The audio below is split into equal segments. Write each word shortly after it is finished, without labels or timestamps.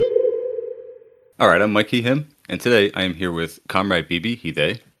All right, I'm Mikey Him, and today I am here with Comrade BB, he,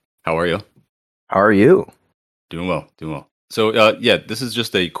 they. How are you? How are you? Doing well, doing well. So, yeah, this is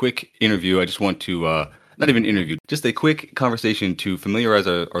just a quick interview. I just want to, not even interview, just a quick conversation to familiarize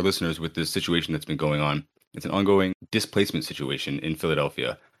our listeners with this situation that's been going on. It's an ongoing displacement situation in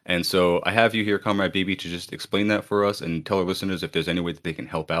Philadelphia. And so I have you here, Comrade BB, to just explain that for us and tell our listeners if there's any way that they can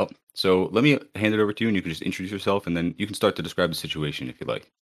help out. So let me hand it over to you, and you can just introduce yourself, and then you can start to describe the situation if you'd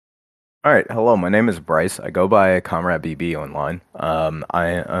like. All right, hello. My name is Bryce. I go by Comrade BB online.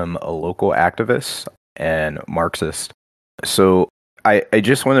 I am a local activist and Marxist. So I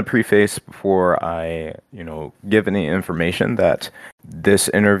just want to preface before I, give any information that this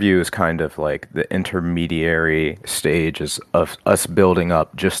interview is kind of like the intermediary stages of us building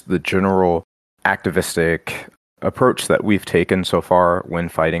up just the general activistic approach that we've taken so far when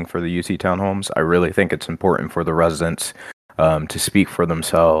fighting for the UC townhomes. I really think it's important for the residents to speak for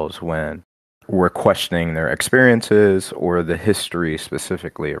themselves when we're questioning their experiences or the history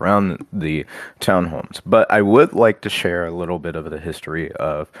specifically around the townhomes. But I would like to share a little bit of the history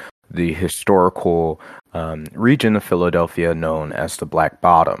of the historical region of Philadelphia known as the Black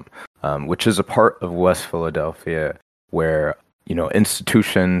Bottom, which is a part of West Philadelphia where,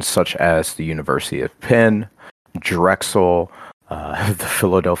 institutions such as the University of Penn, Drexel, the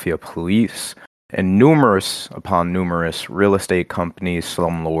Philadelphia Police, and numerous real estate companies,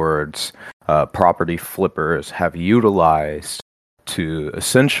 slumlords, property flippers have utilized to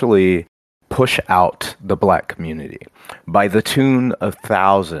essentially push out the Black community by the tune of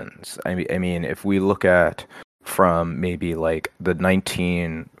thousands. I mean, if we look at from maybe like the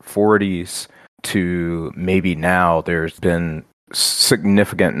 1940s to maybe now, there's been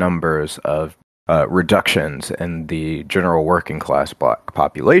significant numbers of reductions in the general working class Black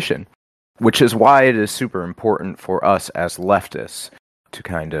population, which is why it is super important for us as leftists to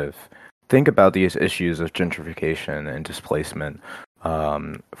kind of think about these issues of gentrification and displacement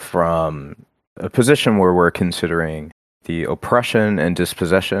from a position where we're considering the oppression and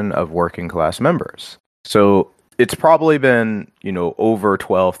dispossession of working class members. So it's probably been, over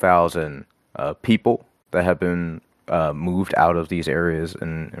 12,000 people that have been moved out of these areas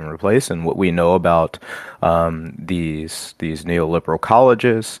and replaced. And what we know about these neoliberal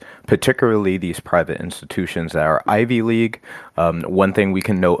colleges, particularly these private institutions that are Ivy League, one thing we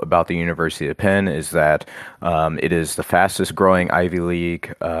can note about the University of Penn is that it is the fastest growing Ivy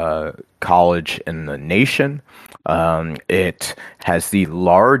League college in the nation. It has the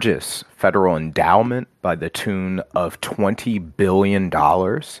largest federal endowment by the tune of $20 billion.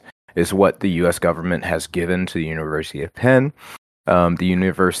 Is what the U.S. government has given to the University of Penn. The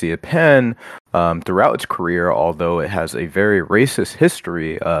University of Penn, throughout its career, although it has a very racist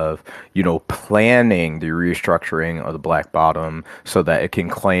history of, planning the restructuring of the Black Bottom so that it can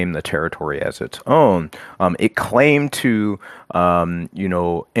claim the territory as its own, it claimed to,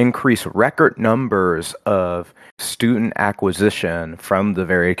 increase record numbers of student acquisition from the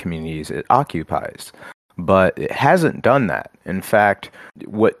very communities it occupies. But it hasn't done that. In fact,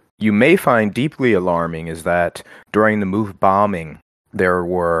 what you may find deeply alarming is that during the MOVE bombing, there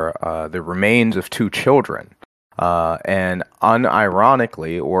were the remains of 2 children. And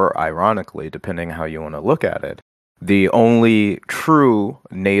unironically, or ironically, depending how you want to look at it, the only true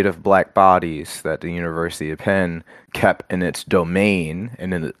native Black bodies that the University of Penn kept in its domain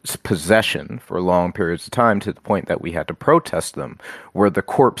and in its possession for long periods of time, to the point that we had to protest them, were the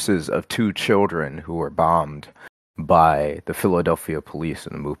corpses of 2 children who were bombed by the Philadelphia police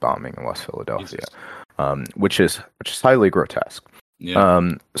in the MOVE bombing in West Philadelphia, which is highly grotesque. Yeah.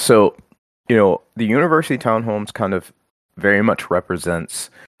 So, the university townhomes kind of very much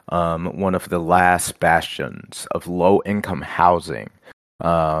represents one of the last bastions of low-income housing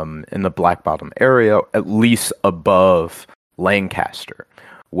in the Black Bottom area, at least above Lancaster,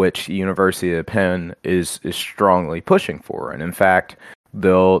 which the University of Penn is strongly pushing for. And in fact,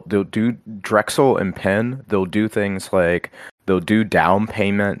 they'll do Drexel and Penn. They'll do things like they'll do down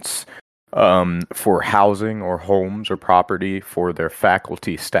payments for housing or homes or property for their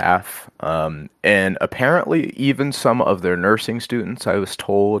faculty staff, and apparently even some of their nursing students, I was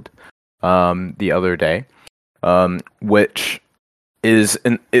told the other day, which is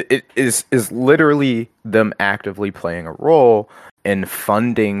it is literally them actively playing a role in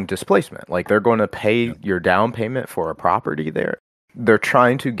funding displacement. Like, they're going to pay your down payment for a property there. They're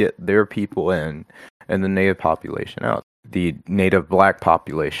trying to get their people in and the native population out. The native Black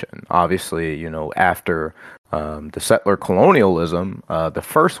population, obviously, after the settler colonialism, the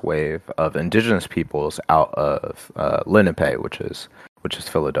first wave of indigenous peoples out of Lenape, which is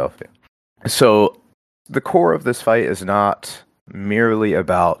Philadelphia. So the core of this fight is not merely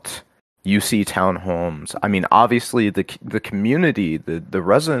about UC townhomes. I mean, obviously the community, the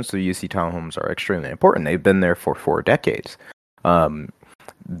residents of UC townhomes are extremely important. They've been there for 4 decades. Um,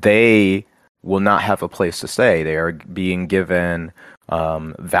 they will not have a place to stay. They are being given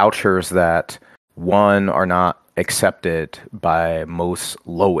vouchers that one are not accepted by most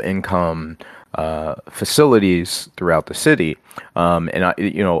low income facilities throughout the city. And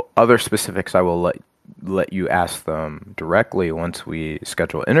other specifics I will let you ask them directly once we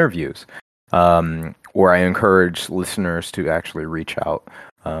schedule interviews. Or I encourage listeners to actually reach out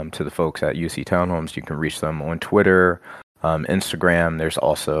to the folks at UC Townhomes. You can reach them on Twitter, Instagram. There's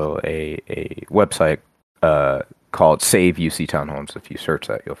also a website called Save UC Townhomes. If you search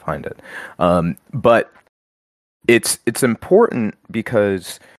that, you'll find it. But it's important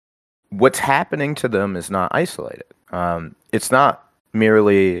because what's happening to them is not isolated. It's not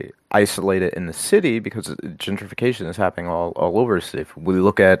merely isolated in the city because gentrification is happening all over the city. If we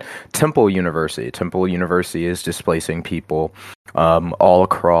look at Temple University is displacing people all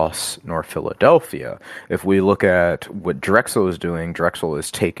across North Philadelphia. If we look at what Drexel is doing, Drexel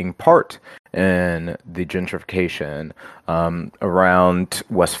is taking part in the gentrification around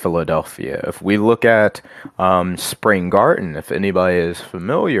West Philadelphia. If we look at Spring Garden, if anybody is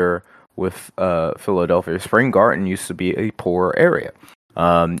familiar with Philadelphia, Spring Garden used to be a poor area.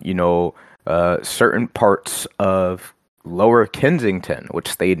 Certain parts of Lower Kensington,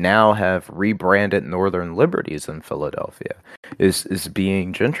 which they now have rebranded Northern Liberties in Philadelphia, is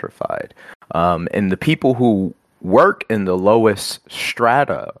being gentrified. And the people who work in the lowest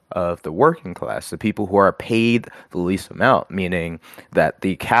strata of the working class, the people who are paid the least amount, meaning that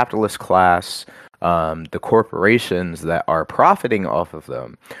the capitalist class, the corporations that are profiting off of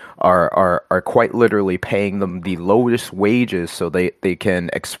them are quite literally paying them the lowest wages so they can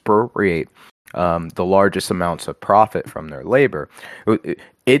expropriate the largest amounts of profit from their labor.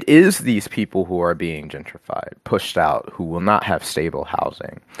 It is these people who are being gentrified, pushed out, who will not have stable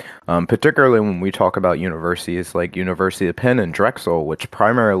housing. Particularly when we talk about universities like University of Penn and Drexel, which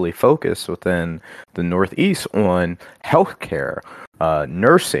primarily focus within the Northeast on healthcare,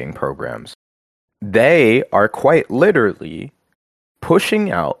 nursing programs. They are quite literally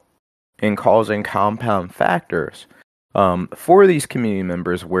pushing out and causing compound factors for these community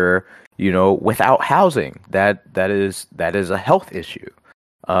members where, without housing, that is a health issue.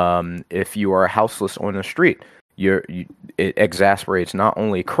 If you are houseless on the street, it exacerbates not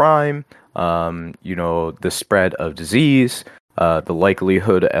only crime, the spread of disease, the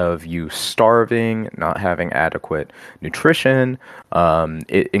likelihood of you starving, not having adequate nutrition.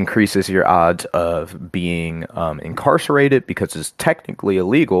 It increases your odds of being incarcerated because it's technically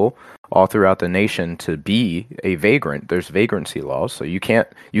illegal all throughout the nation to be a vagrant. There's vagrancy laws, so you can't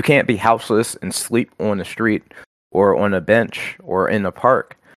be houseless and sleep on the street or on a bench or in a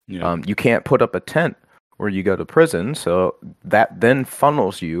park. Yeah. You can't put up a tent where you go to prison, so that then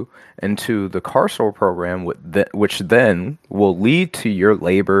funnels you into the carceral program, which then will lead to your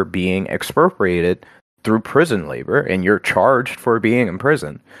labor being expropriated through prison labor, and you're charged for being in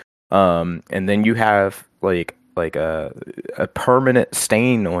prison. And then you have like a permanent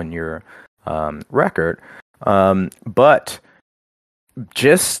stain on your record. But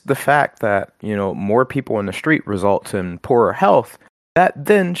just the fact that more people in the street results in poorer health, that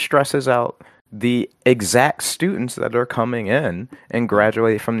then stresses out the exact students that are coming in and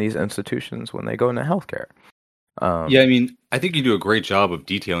graduate from these institutions when they go into healthcare. Yeah, I mean, I think you do a great job of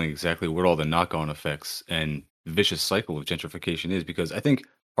detailing exactly what all the knock-on effects and vicious cycle of gentrification is, because I think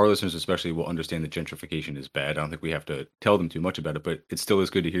our listeners especially will understand that gentrification is bad. I don't think we have to tell them too much about it, but it still is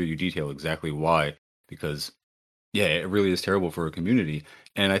good to hear you detail exactly why, because yeah, it really is terrible for a community.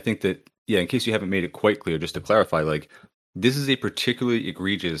 And I think that, yeah, in case you haven't made it quite clear, just to clarify, like, this is a particularly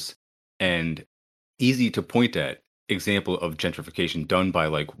egregious and easy to point at example of gentrification done by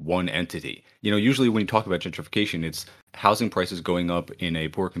like one entity. Usually when you talk about gentrification, it's housing prices going up in a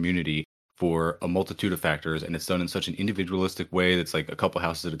poor community for a multitude of factors, and it's done in such an individualistic way that's like a couple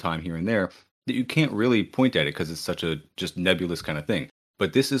houses at a time here and there that you can't really point at it because it's such a just nebulous kind of thing.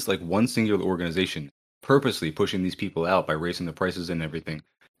 But this is like one singular organization purposely pushing these people out by raising the prices and everything.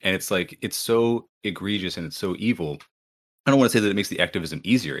 And it's like, it's so egregious and it's so evil. I don't want to say that it makes the activism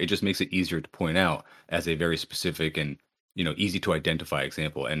easier. It just makes it easier to point out as a very specific and, easy to identify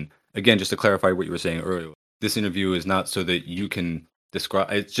example. And again, just to clarify what you were saying earlier, this interview is not so that you can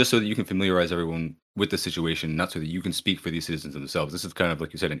describe, it's just so that you can familiarize everyone with the situation, not so that you can speak for these citizens themselves. This is kind of,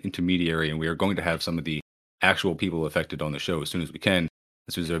 like you said, an intermediary, and we are going to have some of the actual people affected on the show as soon as we can,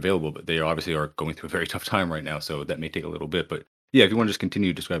 as soon as they're available. But they obviously are going through a very tough time right now, so that may take a little bit. But yeah, if you want to just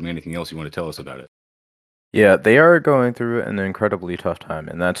continue describing anything else you want to tell us about it. Yeah, they are going through an incredibly tough time,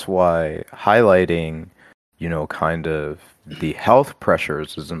 and that's why highlighting, kind of the health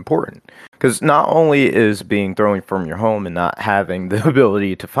pressures is important. Because not only is being thrown from your home and not having the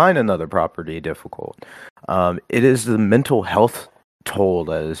ability to find another property difficult, it is the mental health toll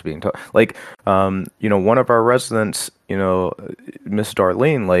that is being told. Like, one of our residents, Miss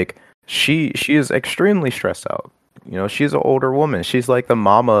Darlene, like she is extremely stressed out. She's an older woman. She's like the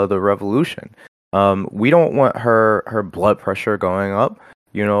mama of the revolution. We don't want her blood pressure going up.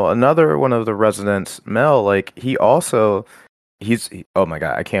 Another one of the residents, Mel, like oh my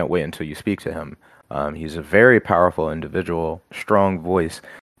God, I can't wait until you speak to him. He's a very powerful individual, strong voice,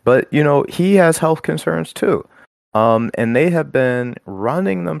 but he has health concerns too. And they have been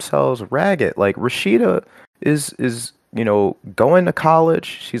running themselves ragged. Like Rashida is going to college.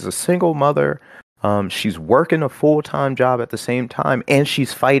 She's a single mother. She's working a full-time job at the same time, and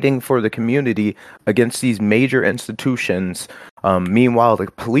she's fighting for the community against these major institutions. Meanwhile,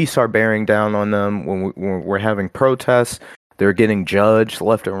 the police are bearing down on them when we're having protests. They're getting judged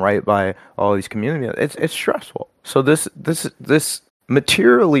left and right by all these community. It's stressful. So this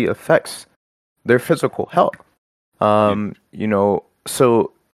materially affects their physical health.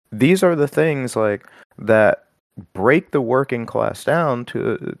 So these are the things like that break the working class down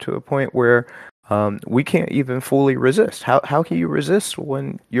to a point where we can't even fully resist. How can you resist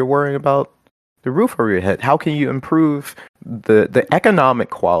when you're worrying about the roof over your head? How can you improve the economic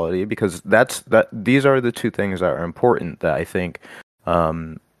quality? Because these are the two things that are important that I think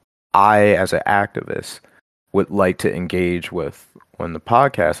I, as an activist, would like to engage with on the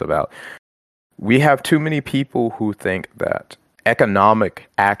podcast about. We have too many people who think that economic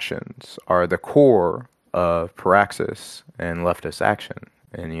actions are the core of praxis and leftist action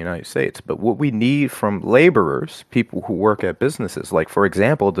in the United States. But what we need from laborers, people who work at businesses, like, for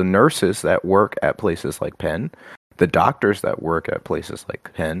example, the nurses that work at places like Penn, the doctors that work at places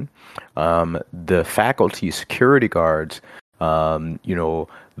like Penn, the faculty security guards, the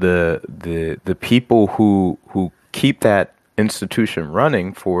people who keep that institution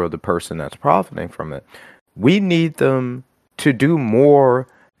running for the person that's profiting from it. We need them to do more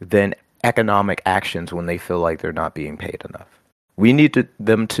than economic actions when they feel like they're not being paid enough. We need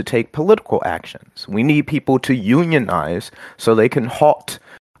them to take political actions. We need people to unionize so they can halt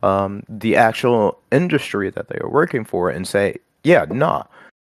the actual industry that they are working for and say, yeah, nah,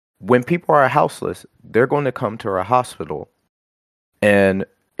 when people are houseless, they're going to come to our hospital, and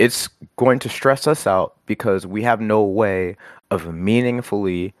it's going to stress us out because we have no way of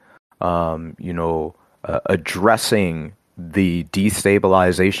meaningfully, addressing the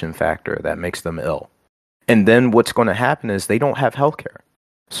destabilization factor that makes them ill. And then what's going to happen is they don't have healthcare.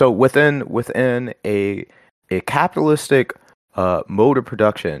 So within a capitalistic mode of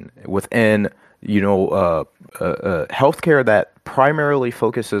production, within healthcare that primarily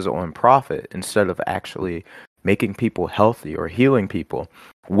focuses on profit instead of actually making people healthy or healing people,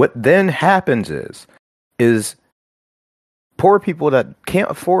 what then happens is poor people that can't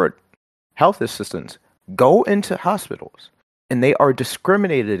afford health assistance go into hospitals, and they are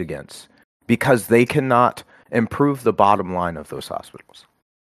discriminated against because they cannot improve the bottom line of those hospitals.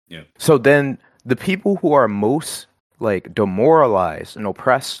 Yeah. So then the people who are most like demoralized and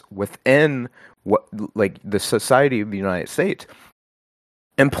oppressed within what like the society of the United States,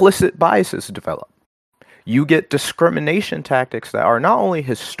 implicit biases develop. You get discrimination tactics that are not only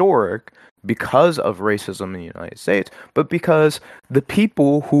historic because of racism in the United States, but because the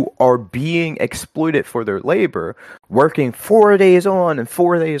people who are being exploited for their labor, working 4 days on and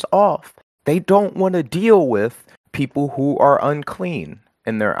 4 days off, they don't want to deal with people who are unclean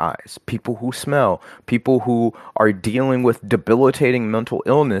in their eyes, people who smell, people who are dealing with debilitating mental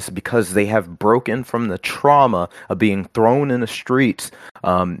illness because they have broken from the trauma of being thrown in the streets,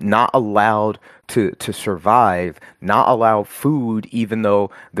 not allowed to survive, not allowed food, even though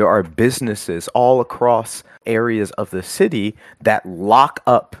there are businesses all across areas of the city that lock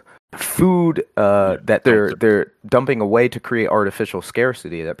up food that they're dumping away to create artificial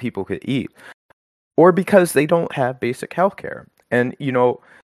scarcity that people could eat, or because they don't have basic health care. And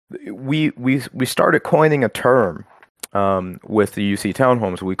we started coining a term with the UC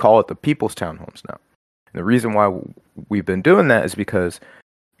townhomes. We call it the people's townhomes now. And the reason why we've been doing that is because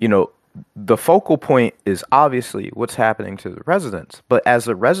the focal point is obviously what's happening to the residents. But as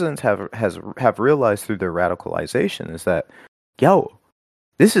the residents have realized through their radicalization is that,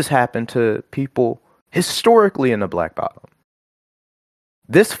 this has happened to people historically in the Black Bottom.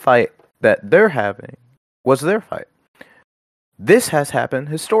 This fight that they're having was their fight. This has happened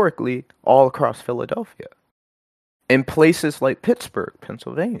historically all across Philadelphia, in places like Pittsburgh,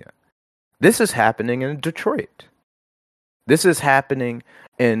 Pennsylvania. This is happening in Detroit. This is happening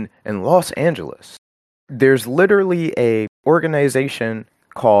in Los Angeles. There's literally a organization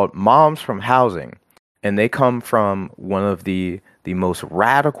called Moms from Housing, and they come from one of the most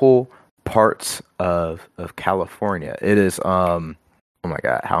radical parts of California. It is oh my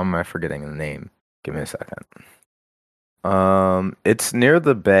god, how am I forgetting the name? Give me a second. It's near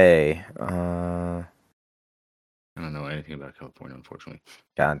the Bay. I don't know anything about California, unfortunately.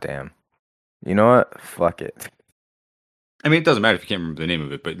 God damn. You know what? Fuck it. I mean, it doesn't matter if you can't remember the name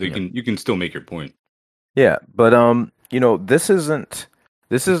of it, but you can still make your point. Yeah, but you know, this isn't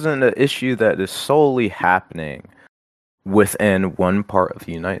an issue that is solely happening within one part of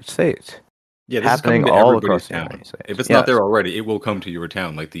the United States. Yeah, this happening is coming to all everybody's across the town. United States. If it's Yes. not there already, it will come to your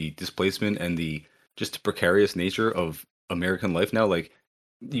town. Like the displacement and the just precarious nature of American life now. Like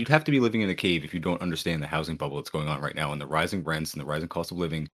you'd have to be living in a cave if you don't understand the housing bubble that's going on right now and the rising rents and the rising cost of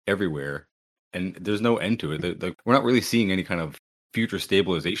living everywhere. And there's no end to it. We're not really seeing any kind of future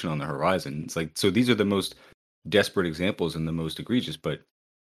stabilization on the horizon. It's like, so these are the most desperate examples and the most egregious. But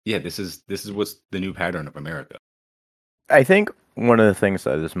yeah, this is what's the new pattern of America. I think one of the things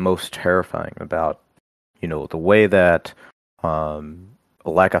that is most terrifying about, you know, the way that a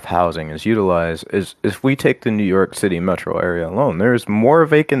lack of housing is utilized is if we take the New York City metro area alone, there's more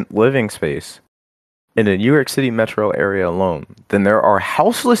vacant living space in the New York City metro area alone than there are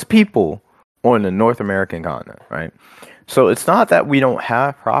houseless people on the North American continent, right? So it's not that we don't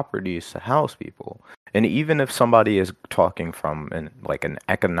have properties to house people. And even if somebody is talking from an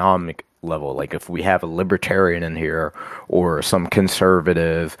economic level, like if we have a libertarian in here or some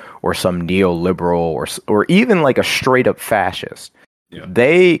conservative or some neoliberal or even like a straight up fascist,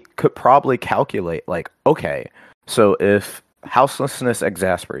 they could probably calculate like, okay, so if houselessness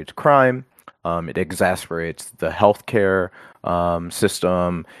exacerbates crime, it exacerbates the healthcare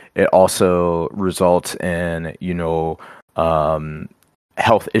system. It also results in, you know,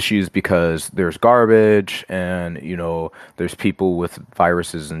 health issues because there's garbage and, you know, there's people with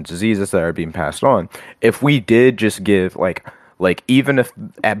viruses and diseases that are being passed on. If we did just give like even if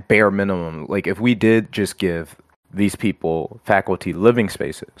at bare minimum, like if we did just give these people faculty living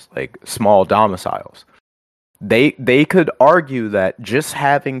spaces, like small domiciles, they could argue that just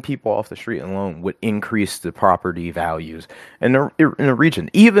having people off the street alone would increase the property values in a region,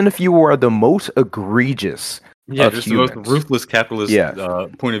 even if you were the most egregious. Yeah, just humans. The most ruthless capitalist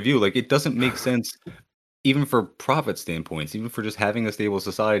point of view. Like, it doesn't make sense, even for profit standpoints, even for just having a stable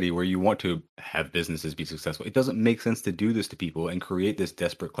society where you want to have businesses be successful. It doesn't make sense to do this to people and create this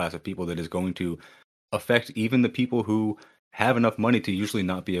desperate class of people that is going to affect even the people who have enough money to usually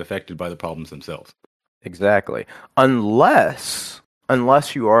not be affected by the problems themselves. Exactly. Unless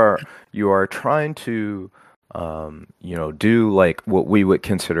you are trying to, you know, do like what we would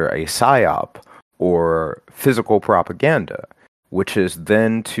consider a psyop or physical propaganda, which is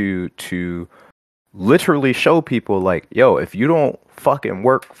then to literally show people like, yo, if you don't fucking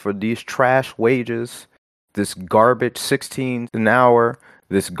work for these trash wages, this garbage 16 an hour,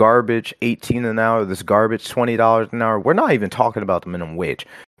 this garbage 18 an hour, this garbage $20 an hour, we're not even talking about the minimum wage.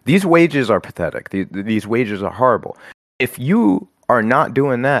 These wages are pathetic. These wages are horrible. If you are not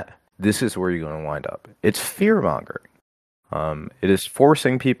doing that, this is where you're going to wind up. It's fear-mongering. It is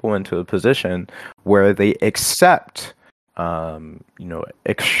forcing people into a position where they accept, you know,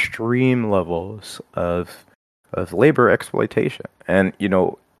 extreme levels of labor exploitation. And, you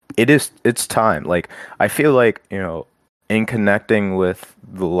know, it's time. Like, I feel like, you know, in connecting with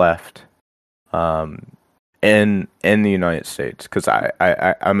the left, in the United States, because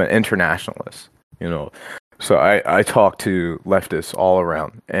I'm an internationalist, you know, so I talk to leftists all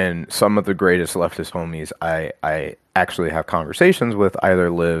around, and some of the greatest leftist homies I actually have conversations with either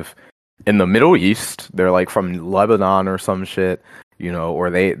live in the Middle East, they're like from Lebanon or some shit, you know,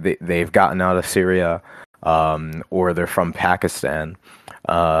 or they've gotten out of Syria, or they're from Pakistan,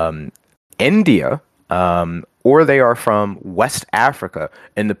 India, or they are from West Africa.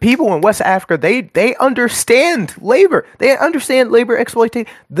 And the people in West Africa, they understand labor. They understand labor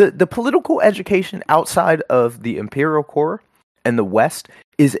exploitation. The political education outside of the imperial core and the West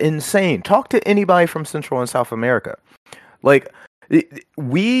is insane. Talk to anybody from Central and South America. Like, it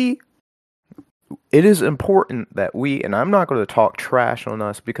is important that we, and I'm not going to talk trash on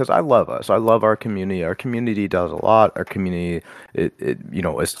us because I love us. I love our community. Our community does a lot. Our community, it you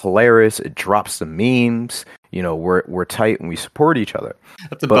know, is hilarious. It drops the memes. You know, we're tight and we support each other.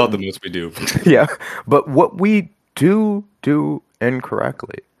 That's about the most we do. Yeah, but what we do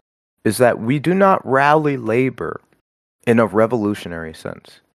incorrectly is that we do not rally labor in a revolutionary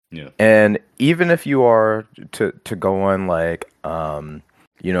sense. Yeah. And even if you are to go on like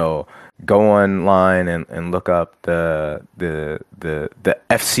you know, go online and look up the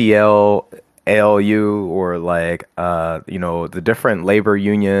FCL ALU or like you know, the different labor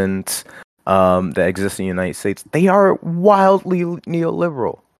unions that exist in the United States. They are wildly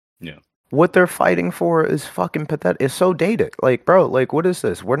neoliberal. Yeah. What they're fighting for is fucking pathetic. It's so dated. Like, bro, like, what is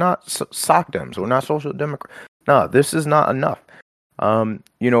this? We're not sock dems. We're not social democrats. No, this is not enough.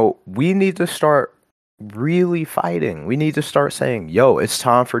 You know, we need to start really fighting. We need to start saying, yo, it's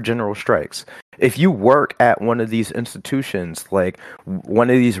time for general strikes. If you work at one of these institutions, like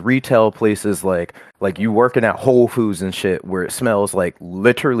one of these retail places, like you working at Whole Foods and shit, where it smells like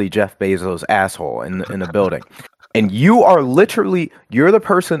literally Jeff Bezos' asshole in a building, and you're the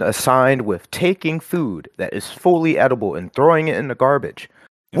person assigned with taking food that is fully edible and throwing it in the garbage.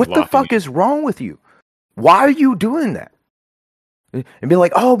 What the fuck is wrong with you? Why are you doing that? And be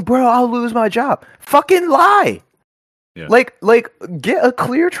like, oh, bro, I'll lose my job. Fucking lie. Yeah. Like, get a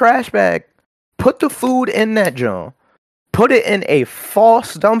clear trash bag, put the food in that junk, put it in a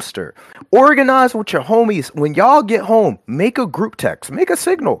false dumpster, organize with your homies. When y'all get home, make a group text, make a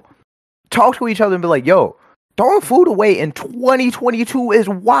signal, talk to each other and be like, yo, throwing food away in 2022 is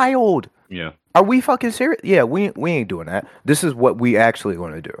wild. Yeah. Are we fucking serious? Yeah, we ain't doing that. This is what we actually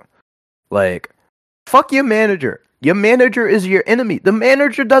want to do. Like, fuck your manager. Your manager is your enemy. The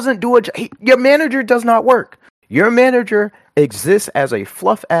manager doesn't do a job. Your manager does not work. Your manager exists as a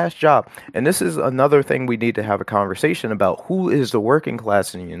fluff-ass job. And this is another thing we need to have a conversation about. Who is the working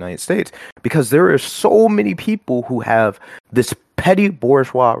class in the United States? Because there are so many people who have this petty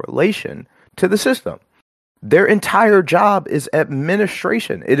bourgeois relation to the system. Their entire job is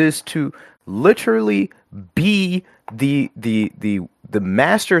administration. It is to literally be the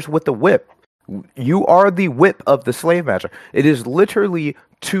masters with the whip. You are the whip of the slave master. It is literally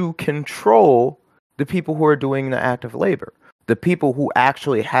to control the people who are doing the active labor, the people who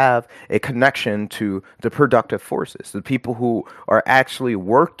actually have a connection to the productive forces, the people who are actually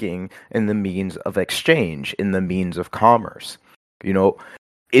working in the means of exchange, in the means of commerce. You know,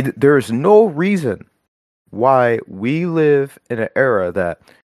 there is no reason why we live in an era that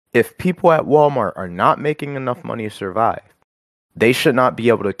if people at Walmart are not making enough money to survive, they should not be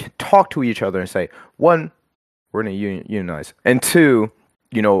able to talk to each other and say, one, we're going to unionize, and two,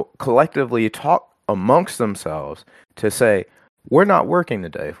 you know, collectively talk amongst themselves to say, we're not working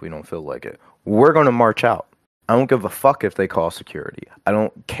today if we don't feel like it. We're going to march out. I don't give a fuck if they call security. I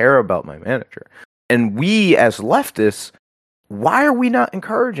don't care about my manager. And we as leftists, why are we not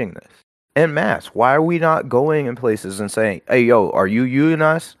encouraging this en masse? Why are we not going in places and saying, hey, yo, are you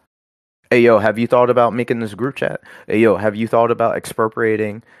unionized? Hey, yo, have you thought about making this group chat? Hey, yo, have you thought about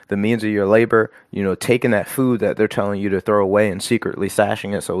expropriating the means of your labor? You know, taking that food that they're telling you to throw away and secretly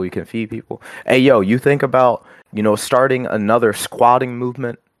stashing it so we can feed people. Hey, yo, you think about, you know, starting another squatting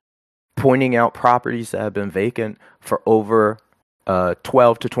movement, pointing out properties that have been vacant for over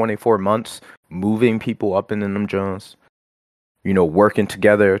 12 to 24 months, moving people up in them joints, you know, working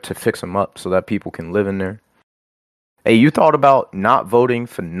together to fix them up so that people can live in there. Hey, you thought about not voting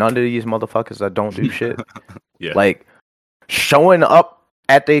for none of these motherfuckers that don't do shit? Yeah. Like, showing up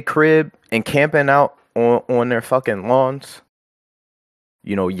at their crib and camping out on their fucking lawns,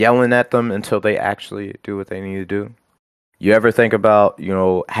 you know, yelling at them until they actually do what they need to do. You ever think about, you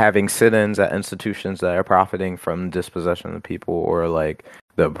know, having sit-ins at institutions that are profiting from dispossession of people or like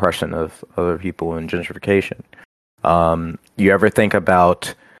the oppression of other people and gentrification? You ever think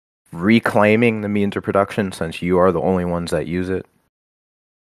about reclaiming the means of production since you are the only ones that use it?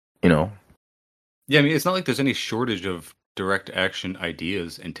 You know? Yeah, I mean, it's not like there's any shortage of direct action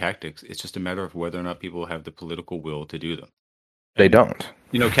ideas and tactics. It's just a matter of whether or not people have the political will to do them. They don't.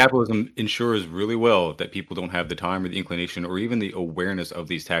 You know, capitalism ensures really well that people don't have the time or the inclination or even the awareness of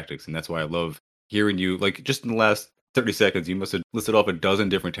these tactics. And that's why I love hearing you, like, just in the last 30 seconds, you must have listed off a dozen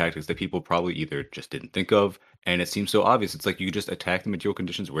different tactics that people probably either just didn't think of. And it seems so obvious. It's like you just attack the material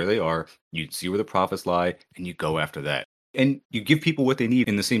conditions where they are, you see where the profits lie, and you go after that. And you give people what they need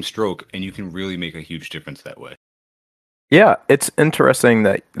in the same stroke, and you can really make a huge difference that way. Yeah, it's interesting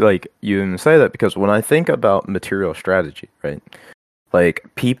that, like, you even say that, because when I think about material strategy, right, like,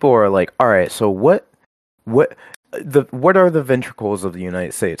 people are like, all right, so what are the ventricles of the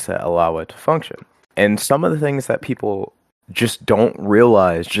United States that allow it to function? And some of the things that people just don't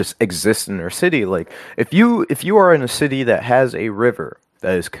realize just exist in their city. Like, if you are in a city that has a river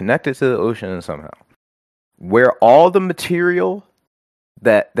that is connected to the ocean somehow, where all the material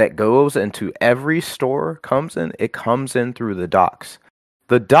that goes into every store comes in, it comes in through the docks.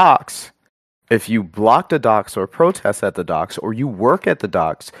 The docks, if you block the docks or protest at the docks, or you work at the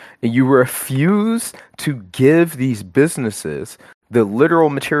docks and you refuse to give these businesses the literal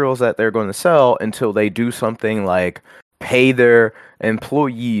materials that they're going to sell until they do something like pay their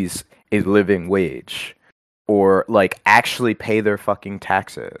employees a living wage, or like actually pay their fucking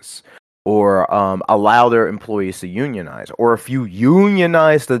taxes, or allow their employees to unionize, or if you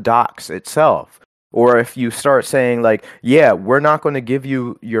unionize the docks itself, or if you start saying like, yeah, we're not going to give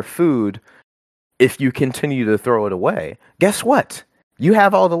you your food if you continue to throw it away. Guess what? You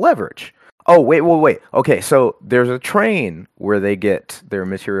have all the leverage. Oh, wait. Okay, so there's a train where they get their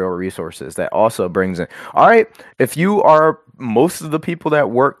material resources that also brings in. All right, if you are, most of the people that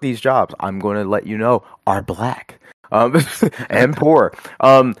work these jobs, I'm going to let you know, are black and poor.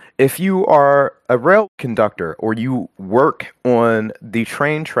 If you are a rail conductor or you work on the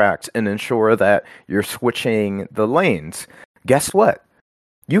train tracks and ensure that you're switching the lanes, guess what?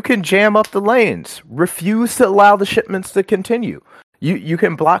 You can jam up the lanes, refuse to allow the shipments to continue. You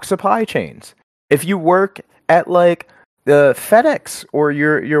can block supply chains. If you work at like the FedEx, or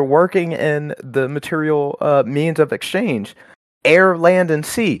you're working in the material means of exchange, air, land, and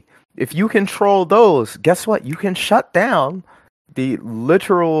sea, if you control those, guess what? You can shut down the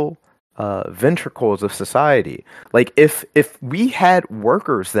literal ventricles of society. Like if we had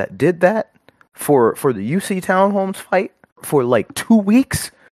workers that did that for the UC Townhomes fight for like 2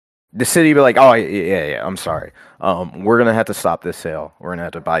 weeks, the city would be like, oh yeah, I'm sorry. We're gonna have to stop this sale. We're gonna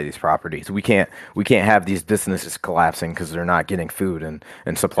have to buy these properties. We can't have these businesses collapsing because they're not getting food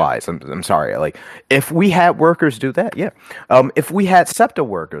and supplies. I'm sorry. Like if we had workers do that, yeah. If we had SEPTA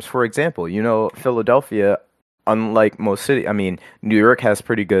workers, for example, Philadelphia, unlike most city, I mean, New York has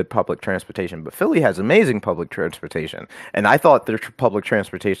pretty good public transportation, but Philly has amazing public transportation. And I thought their public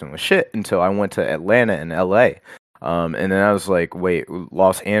transportation was shit until I went to Atlanta and LA. And then I was like, wait,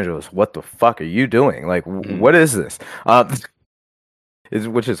 Los Angeles, what the fuck are you doing? Like, what is this?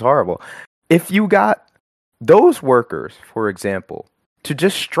 Which is horrible. If you got those workers, for example, to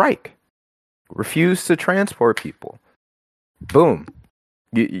just strike, refuse to transport people, boom.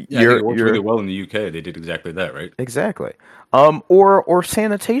 It worked really well in the UK. They did exactly that, right? Exactly. Or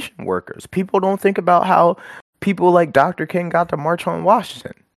sanitation workers. People don't think about how people like Dr. King got to march on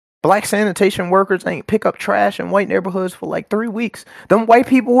Washington. Black sanitation workers ain't pick up trash in white neighborhoods for like 3 weeks. Them white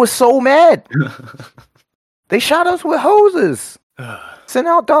people was so mad. They shot us with hoses. Sent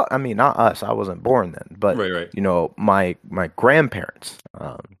out dog. I mean, not us. I wasn't born then, but right. My grandparents,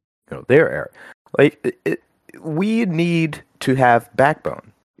 their era. Like we need to have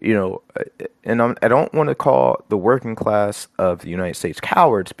backbone. And I don't want to call the working class of the United States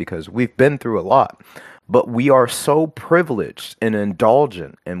cowards because we've been through a lot. But we are so privileged and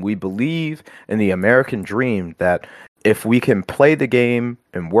indulgent, and we believe in the American dream that if we can play the game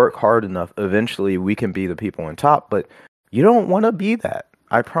and work hard enough, eventually we can be the people on top. But you don't want to be that.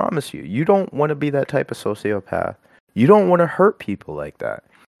 I promise you. You don't want to be that type of sociopath. You don't want to hurt people like that.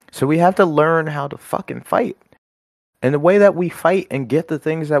 So we have to learn how to fucking fight. And the way that we fight and get the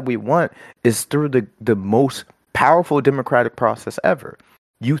things that we want is through the most powerful democratic process ever.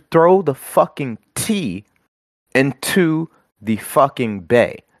 You throw the fucking tea into the fucking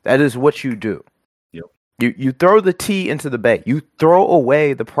bay. That is what you do. Yep. You throw the tea into the bay. You throw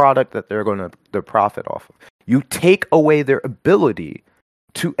away the product that they're going to profit off of. You take away their ability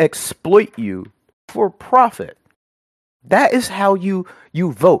to exploit you for profit. That is how you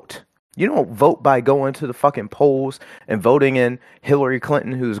vote. You don't vote by going to the fucking polls and voting in Hillary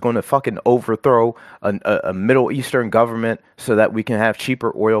Clinton, who's going to fucking overthrow a Middle Eastern government so that we can have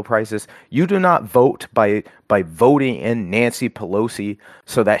cheaper oil prices. You do not vote by voting in Nancy Pelosi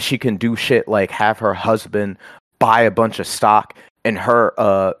so that she can do shit like have her husband buy a bunch of stock and her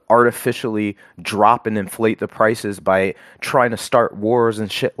artificially drop and inflate the prices by trying to start wars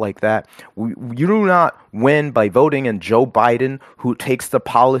and shit like that. You do not win by voting in Joe Biden, who takes the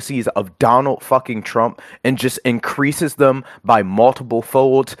policies of Donald fucking Trump and just increases them by multiple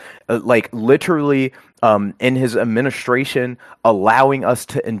folds, like literally in his administration, allowing us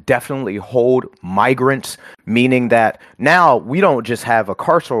to indefinitely hold migrants, meaning that now we don't just have a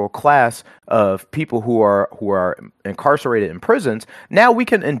carceral class of people who are incarcerated in prisons. Now we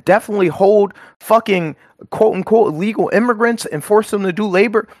can indefinitely hold fucking quote unquote illegal immigrants and force them to do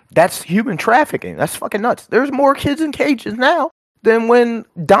labor. That's human trafficking. That's fucking nuts. There's more kids in cages now than when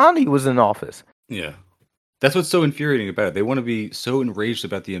Donnie was in office. Yeah. That's what's so infuriating about it. They want to be so enraged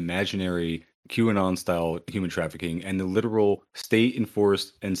about the imaginary QAnon-style human trafficking and the literal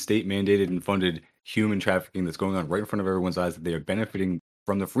state-enforced and state-mandated and funded human trafficking that's going on right in front of everyone's eyes that they are benefiting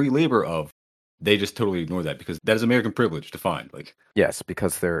from the free labor of. They just totally ignore that because that is American privilege defined. Like, yes,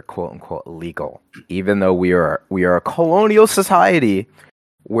 because they're quote unquote legal. Even though we are a colonial society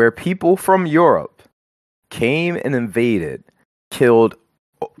where people from Europe came and invaded killed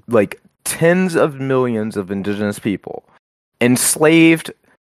like tens of millions of indigenous people, enslaved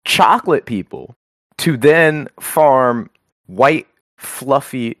chocolate people to then farm white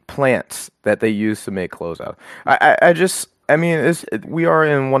fluffy plants that they use to make clothes out. I mean, we are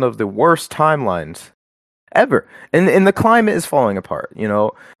in one of the worst timelines ever, and the climate is falling apart.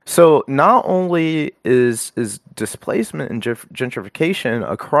 So not only is displacement and gentrification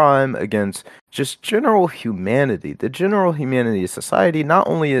a crime against just general humanity, the general humanity of society, not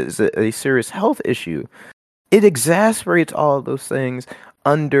only is it a serious health issue, it exacerbates all of those things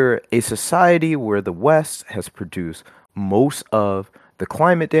under a society where the West has produced most of the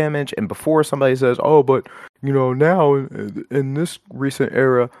climate damage. And before somebody says, oh, but now in this recent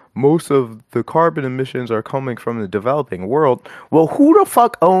era, most of the carbon emissions are coming from the developing world. Well, who the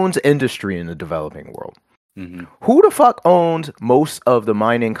fuck owns industry in the developing world? Mm-hmm. Who the fuck owns most of the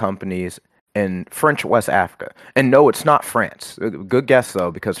mining companies in French West Africa? And no, it's not France. Good guess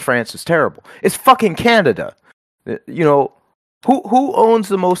though, because France is terrible. It's fucking Canada. Who owns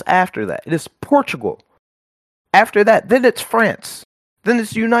the most after that? It is Portugal. After that, then it's France. Then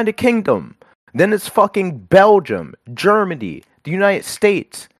it's United Kingdom. Then it's fucking Belgium, Germany, the United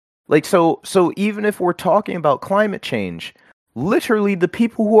States. Like, so even if we're talking about climate change, literally the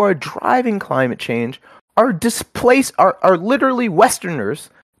people who are driving climate change are literally Westerners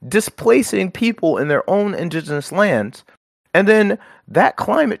displacing people in their own indigenous lands. And then that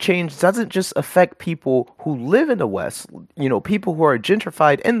climate change doesn't just affect people who live in the West, people who are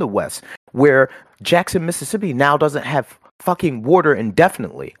gentrified in the West, where Jackson, Mississippi now doesn't have fucking water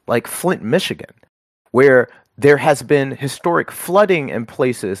indefinitely, like Flint, Michigan, where there has been historic flooding in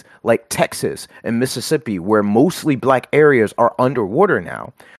places like Texas and Mississippi, where mostly black areas are underwater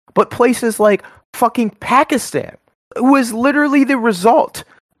now. But places like fucking Pakistan, who is literally the result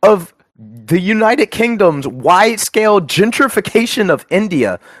of the United Kingdom's wide-scale gentrification of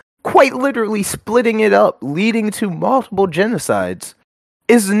India, quite literally splitting it up, leading to multiple genocides,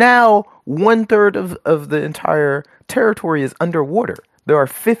 is now 1/3 of the entire territory is underwater. There are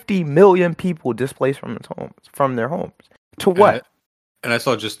 50 million people displaced from their homes. To what? And I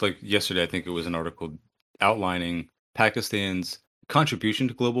saw just like yesterday, I think it was an article outlining Pakistan's contribution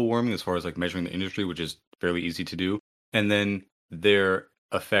to global warming as far as like measuring the industry, which is fairly easy to do, and then their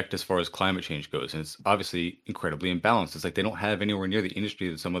effect as far as climate change goes. And it's obviously incredibly imbalanced. It's like they don't have anywhere near the industry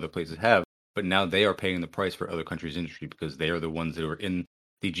that some other places have, but now they are paying the price for other countries' industry because they are the ones that are in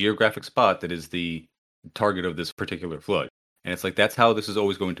the geographic spot that is the target of this particular flood. And it's like, that's how this is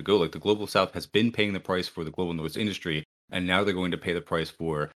always going to go. Like the global south has been paying the price for the global north's industry, and now they're going to pay the price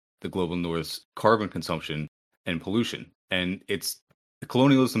for the global north's carbon consumption and pollution. And it's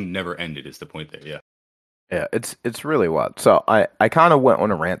colonialism never ended is the point there. Yeah. Yeah, it's really wild. So I kind of went on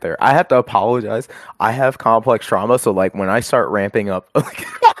a rant there. I have to apologize. I have complex trauma, so like when I start ramping up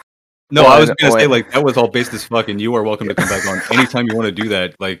No, I was going to say, like, that was all based as fuck, and you are welcome to come back on anytime you want to do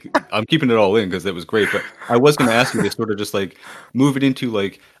that. Like, I'm keeping it all in because that was great, but I was going to ask you to sort of just, like, move it into,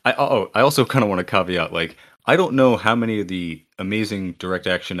 like, I also kind of want to caveat, like, I don't know how many of the amazing direct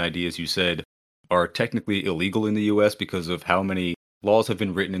action ideas you said are technically illegal in the U.S. because of how many laws have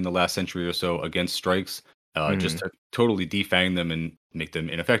been written in the last century or so against strikes, just to totally defang them and make them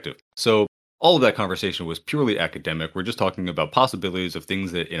ineffective. So all of that conversation was purely academic. We're just talking about possibilities of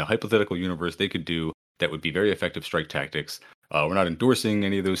things that in a hypothetical universe they could do that would be very effective strike tactics. We're not endorsing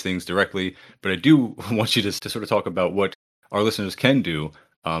any of those things directly, but I do want you to sort of talk about what our listeners can do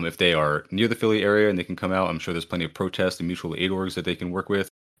if they are near the Philly area and they can come out. I'm sure there's plenty of protests and mutual aid orgs that they can work with.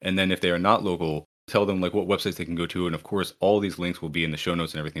 And then if they are not local, tell them like what websites they can go to. And of course, all these links will be in the show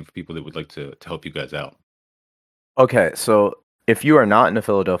notes and everything for people that would like to help you guys out. Okay, so if you are not in the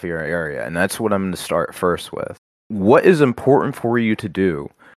Philadelphia area, and that's what I'm going to start first with, what is important for you to do?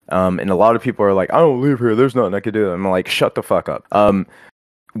 And a lot of people are like, I don't live here. There's nothing I can do. I'm like, shut the fuck up.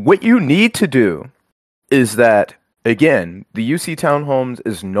 What you need to do is that, again, the UC Townhomes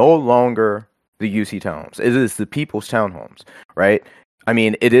is no longer the UC Townhomes. It is the People's Townhomes, right? I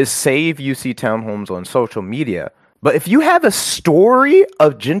mean, it is Save UC Townhomes on social media. But if you have a story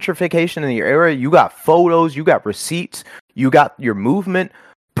of gentrification in your area, you got photos, you got receipts, you got your movement,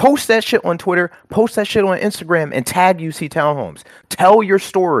 post that shit on Twitter, post that shit on Instagram, and tag UC Townhomes. Tell your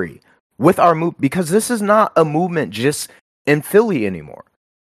story with our move, because this is not a movement just in Philly anymore.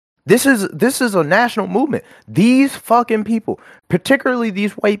 This is a national movement. These fucking people, particularly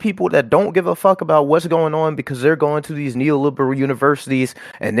these white people that don't give a fuck about what's going on because they're going to these neoliberal universities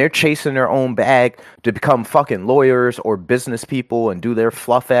and they're chasing their own bag to become fucking lawyers or business people and do their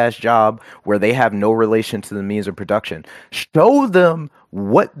fluff ass job where they have no relation to the means of production. Show them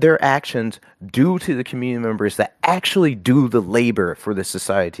what their actions do to the community members that actually do the labor for the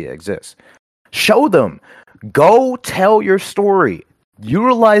society that exists. Show them. Go tell your story.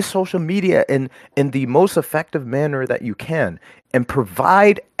 Utilize social media in the most effective manner that you can and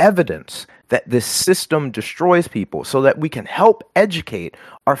provide evidence that this system destroys people so that we can help educate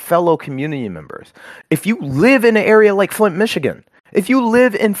our fellow community members. If you live in an area like Flint, Michigan, if you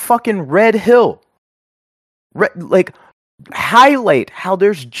live in fucking Red Hill, highlight how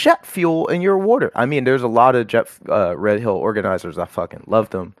there's jet fuel in your water. I mean, there's a lot of Red Hill organizers. I fucking love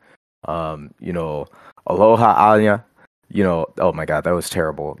them. Aloha Anya. Oh my god, that was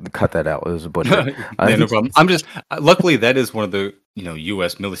terrible. Cut that out. It was a butcher. Yeah, no problem. I'm just luckily that is one of the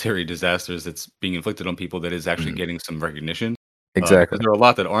U.S. military disasters that's being inflicted on people that is actually getting some recognition. Exactly. There are a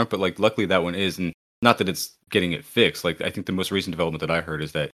lot that aren't, but luckily that one is, and not that it's getting it fixed. I think the most recent development that I heard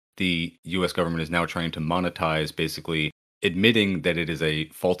is that the U.S. government is now trying to monetize, basically admitting that it is a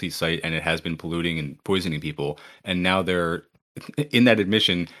faulty site and it has been polluting and poisoning people, and now they're in that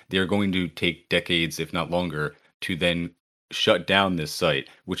admission they're going to take decades, if not longer, to then shut down this site,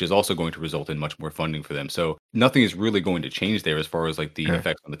 which is also going to result in much more funding for them. So nothing is really going to change there as far as the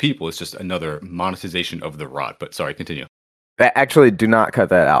effects on the people. It's just another monetization of the rot. But sorry, continue. Actually, do not cut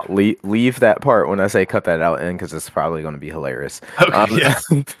that out. Leave that part when I say cut that out in, because it's probably going to be hilarious. Okay, yeah.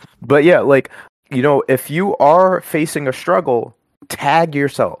 But yeah, if you are facing a struggle, tag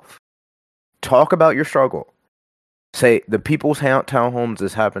yourself. Talk about your struggle. Say the People's Townhomes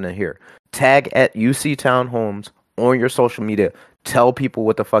is happening here. Tag at UC Townhomes on your social media. Tell people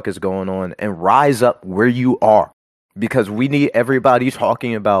what the fuck is going on and rise up where you are, because we need everybody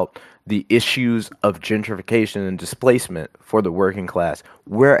talking about the issues of gentrification and displacement for the working class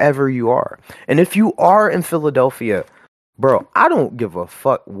wherever you are. And if you are in Philadelphia, bro, I don't give a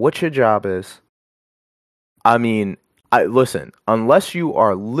fuck what your job is. I mean, listen, unless you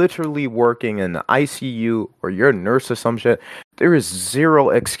are literally working in the ICU or you're a nurse or some shit, there is zero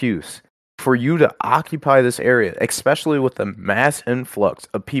excuse for you to occupy this area, especially with the mass influx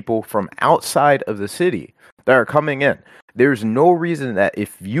of people from outside of the city that are coming in. There's no reason that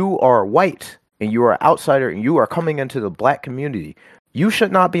if you are white and you are an outsider and you are coming into the black community, you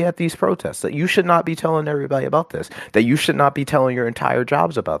should not be at these protests, that you should not be telling everybody about this, that you should not be telling your entire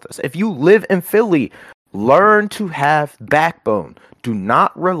jobs about this. If you live in Philly, learn to have backbone. Do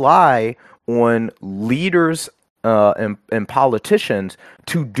not rely on leaders and politicians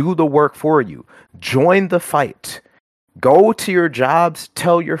to do the work for you. Join the fight. Go to your jobs,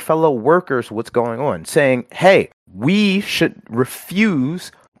 tell your fellow workers what's going on, saying, hey, we should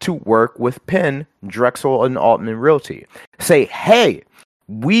refuse to work with Penn, Drexel, and Altman Realty. Say, hey,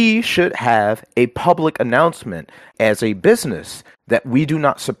 we should have a public announcement as a business that we do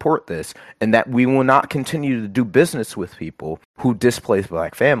not support this and that we will not continue to do business with people who displace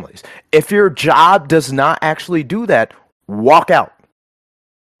black families. If your job does not actually do that, walk out.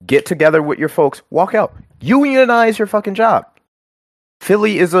 Get together with your folks, walk out. Unionize your fucking job.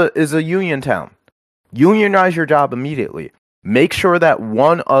 Philly is a union town. Unionize your job immediately. Make sure that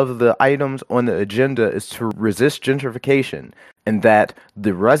one of the items on the agenda is to resist gentrification, and that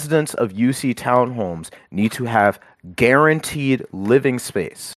the residents of UC Townhomes need to have guaranteed living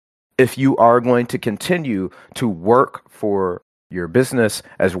space if you are going to continue to work for your business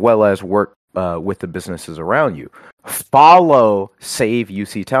as well as work with the businesses around you. Follow Save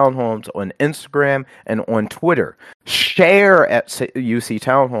UC Townhomes on Instagram and on Twitter. Share at UC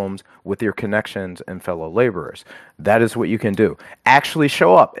Townhomes with your connections and fellow laborers. That is what you can do. Actually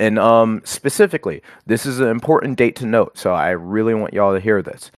show up. And specifically, this is an important date to note, so I really want y'all to hear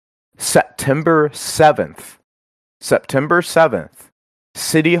this. September 7th,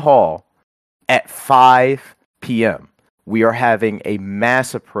 City Hall at 5 p.m. We are having a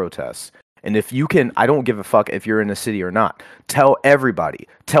massive protest. And if you can, I don't give a fuck if you're in the city or not. Tell everybody.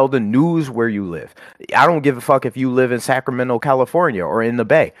 Tell the news where you live. I don't give a fuck if you live in Sacramento, California, or in the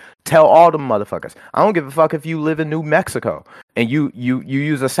Bay. Tell all them motherfuckers. I don't give a fuck if you live in New Mexico and you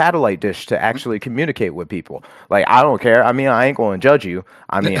use a satellite dish to actually communicate with people. I don't care. I mean, I ain't going to judge you.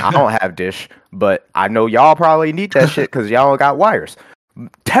 I mean, I don't have dish, but I know y'all probably need that shit because y'all got wires.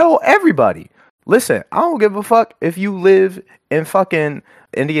 Tell everybody. Listen, I don't give a fuck if you live in fucking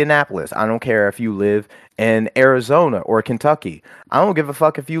Indianapolis. I don't care if you live in Arizona or Kentucky. I don't give a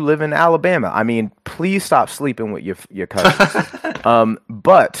fuck if you live in Alabama. I mean, please stop sleeping with your cousins.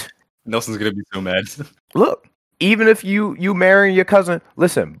 But Nelson's gonna be so mad. look, even if you marry your cousin,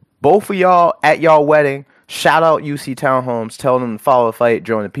 listen, both of y'all at y'all wedding, shout out UC Townhomes, tell them to follow the fight,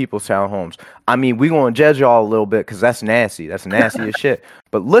 join the People's Townhomes. I mean, we gonna judge y'all a little bit because that's nasty. That's nasty as shit.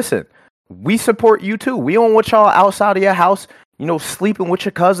 But listen, we support you too. We don't want y'all outside of your house, sleeping with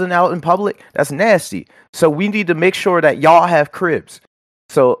your cousin out in public. That's nasty. So we need to make sure that y'all have cribs.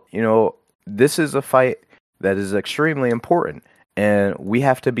 So, this is a fight that is extremely important, and we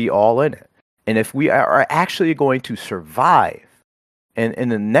have to be all in it. And if we are actually going to survive in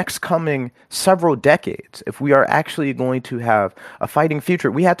the next coming several decades, if we are actually going to have a fighting future,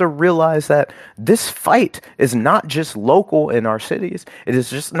 we have to realize that this fight is not just local in our cities. It is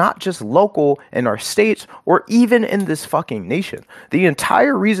just not just local in our states or even in this fucking nation. The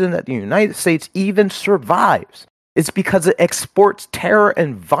entire reason that the United States even survives is because it exports terror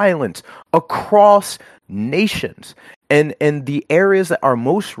and violence across nations and in the areas that are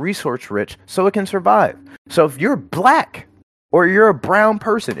most resource rich so it can survive. So if you're black, or you're a brown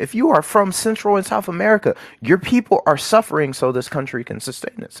person, if you are from Central and South America, your people are suffering so this country can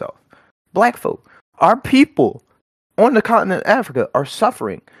sustain itself. Black folk, our people on the continent of Africa are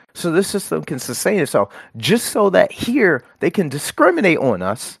suffering so this system can sustain itself, just so that here they can discriminate on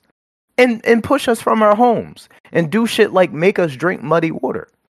us and push us from our homes and do shit like make us drink muddy water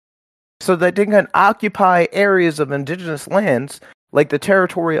so that they can occupy areas of indigenous lands like the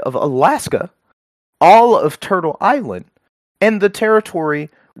territory of Alaska, all of Turtle Island, and the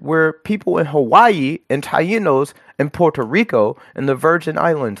territory where people in Hawaii and Taínos and Puerto Rico and the Virgin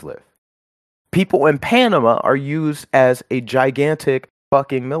Islands live. People in Panama are used as a gigantic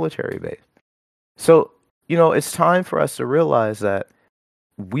fucking military base. So, it's time for us to realize that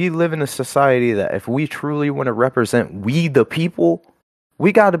we live in a society that if we truly want to represent we the people,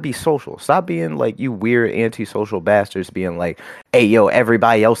 we got to be social. Stop being like you weird antisocial bastards being like, hey, yo,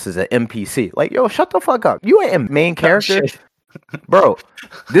 everybody else is an NPC. Like, yo, shut the fuck up. You ain't a main character. Bro,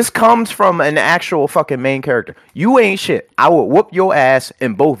 this comes from an actual fucking main character. You ain't shit. I will whoop your ass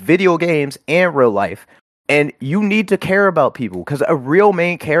in both video games and real life. And you need to care about people because a real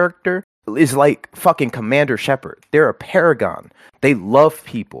main character is like fucking Commander Shepard. They're a paragon. They love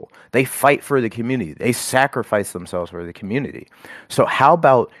people. They fight for the community. They sacrifice themselves for the community. So how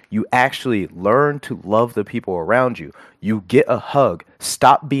about you actually learn to love the people around you? You get a hug.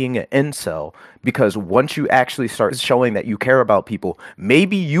 Stop being an incel, because once you actually start showing that you care about people,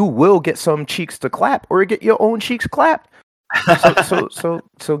 maybe you will get some cheeks to clap or get your own cheeks clapped.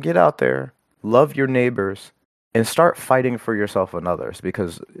 So get out there, love your neighbors, and start fighting for yourself and others,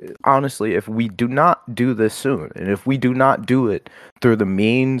 because honestly, if we do not do this soon, and if we do not do it through the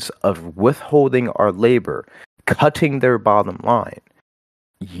means of withholding our labor, cutting their bottom line,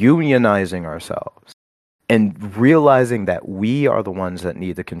 unionizing ourselves, and realizing that we are the ones that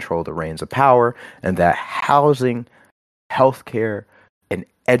need to control the reins of power, and that housing, healthcare, and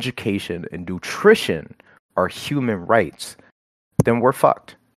education and nutrition are human rights, then we're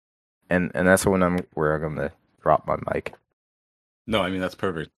fucked. And that's where I'm gonna drop my mic. No, I mean, that's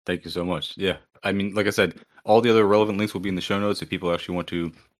perfect. Thank you so much. Yeah. I mean, like I said, all the other relevant links will be in the show notes if people actually want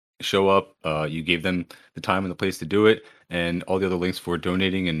to show up. You gave them the time and the place to do it. And all the other links for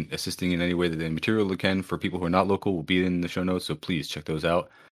donating and assisting in any way that they materially can for people who are not local will be in the show notes. So please check those out.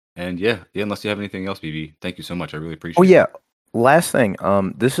 And yeah, unless you have anything else, BB, thank you so much. I really appreciate it. Oh, yeah. Last thing.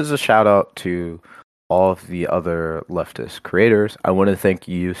 This is a shout out to all of the other leftist creators. I want to thank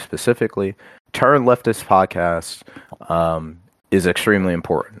you specifically. Turn Leftist Podcast is extremely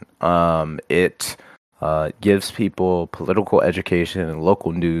important. It gives people political education and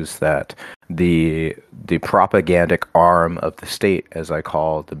local news that the propagandic arm of the state, as I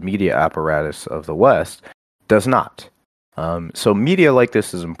call the media apparatus of the West, does not. So media like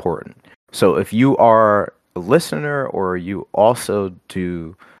this is important. So if you are a listener or you also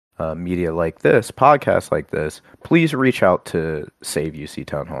do media like this, podcasts like this, please reach out to Save UC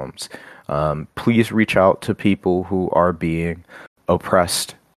Townhomes. Please reach out to people who are being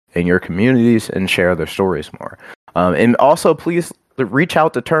oppressed in your communities and share their stories more. And also, please reach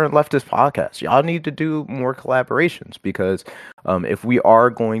out to Turn Leftist Podcast. Y'all need to do more collaborations, because if we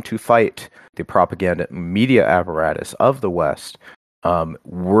are going to fight the propaganda media apparatus of the West,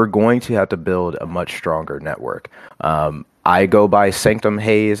 we're going to have to build a much stronger network. I go by Sanctum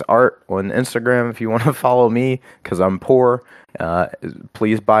Hayes Art on Instagram if you want to follow me, because I'm poor.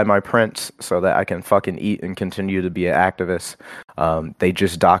 Please buy my prints so that I can fucking eat and continue to be an activist. They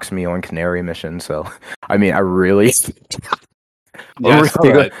just doxed me on Canary Mission, so I mean, I really Yeah, I saw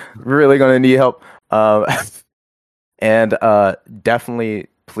that. really gonna need help. Um, and definitely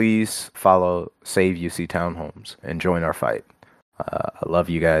please follow Save UC Townhomes and join our fight. I love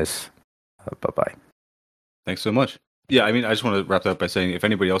you guys. Bye bye. Thanks so much. Yeah, I mean, I just want to wrap that up by saying if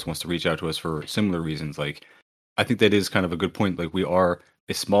anybody else wants to reach out to us for similar reasons, like I think that is kind of a good point. Like we are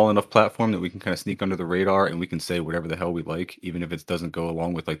a small enough platform that we can kind of sneak under the radar and we can say whatever the hell we like, even if it doesn't go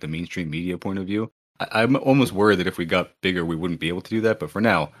along with like the mainstream media point of view. I'm almost worried that if we got bigger, we wouldn't be able to do that. But for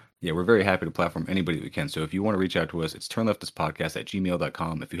now, yeah, we're very happy to platform anybody that we can. So if you want to reach out to us, it's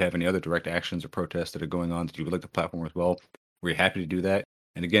turnleftistpodcast@gmail.com. If you have any other direct actions or protests that are going on that you would like to platform as well, we're happy to do that.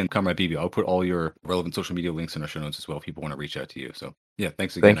 And again, Comrade BB, I'll put all your relevant social media links in our show notes as well if people want to reach out to you. So yeah,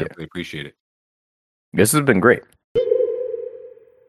 thanks again. Thank you. I really appreciate it. This has been great.